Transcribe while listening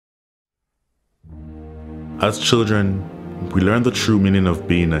As children, we learn the true meaning of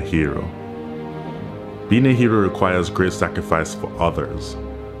being a hero. Being a hero requires great sacrifice for others,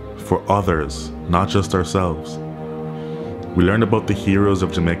 not just ourselves. We learned about the heroes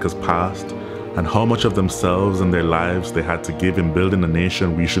of Jamaica's past and how much of themselves and their lives they had to give in building a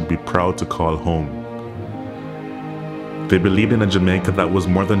nation we should be proud to call home. They believed in a Jamaica that was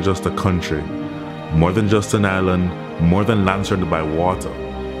more than just a country, more than just an island, more than land surrounded by water.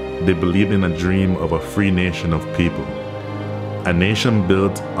 They believed in a dream of a free nation of people, a nation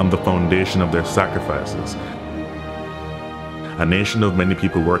built on the foundation of their sacrifices, a nation of many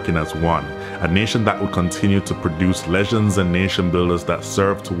people working as one, a nation that would continue to produce legends and nation builders that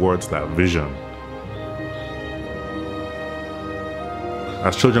serve towards that vision.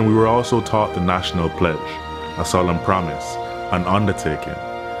 As children, we were also taught the National Pledge, a solemn promise, an undertaking.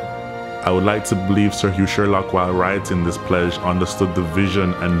 I would like to believe Sir Hugh Sherlock, while writing this pledge, understood the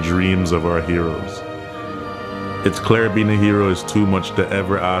vision and dreams of our heroes. It's clear being a hero is too much to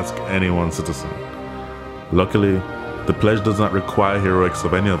ever ask any one citizen. Luckily, the pledge does not require heroics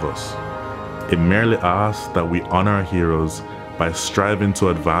of any of us. It merely asks that we honor our heroes by striving to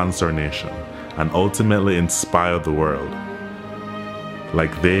advance our nation and ultimately inspire the world,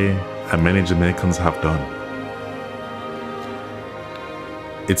 like they and many Jamaicans have done.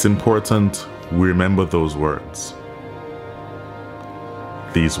 It's important we remember those words.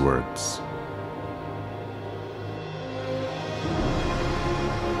 These words.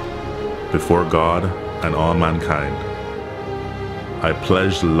 Before God and all mankind, I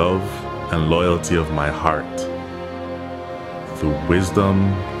pledge love and loyalty of my heart, the wisdom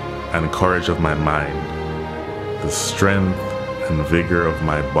and courage of my mind, the strength and vigor of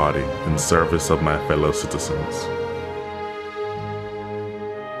my body in service of my fellow citizens.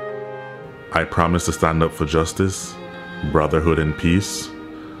 I promise to stand up for justice, brotherhood, and peace,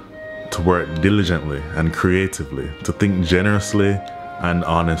 to work diligently and creatively, to think generously and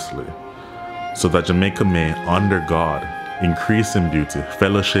honestly, so that Jamaica may, under God, increase in beauty,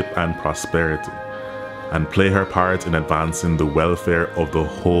 fellowship, and prosperity, and play her part in advancing the welfare of the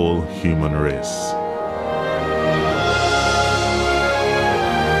whole human race.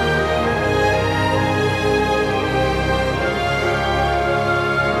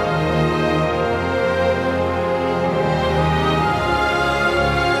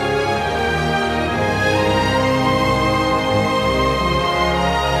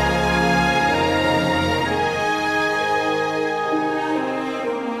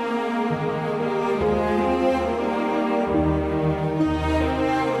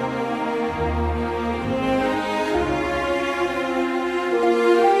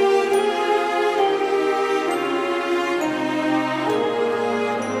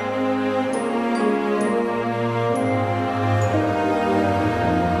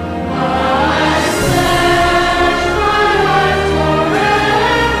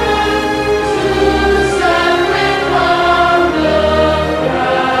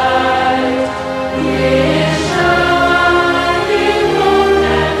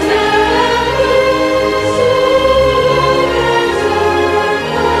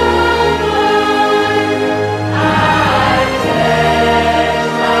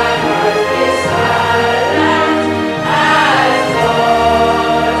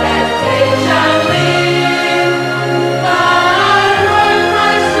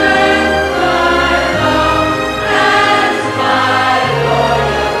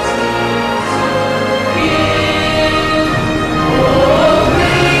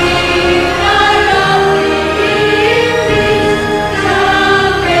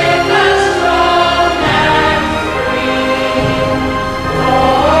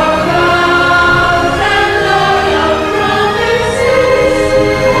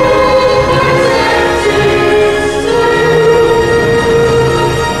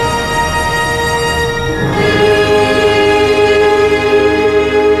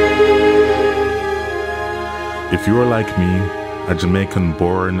 If you are like me, a Jamaican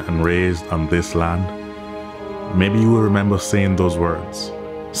born and raised on this land, maybe you will remember saying those words,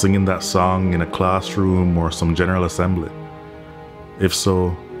 singing that song in a classroom or some general assembly. If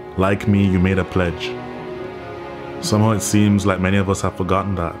so, like me, you made a pledge. Somehow it seems like many of us have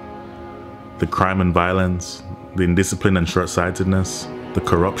forgotten that. The crime and violence, the indiscipline and short-sightedness, the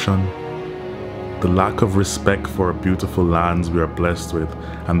corruption, the lack of respect for our beautiful lands we are blessed with,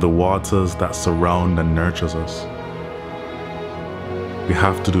 and the waters that surround and nurtures us. We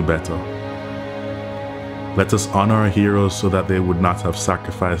have to do better. Let us honor our heroes so that they would not have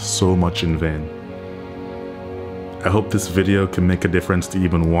sacrificed so much in vain. I hope this video can make a difference to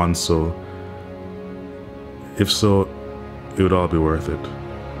even one soul. If so, it would all be worth it.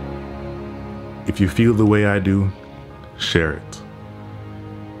 If you feel the way I do, share it.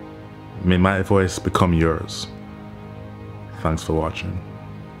 May my voice become yours. Thanks for watching.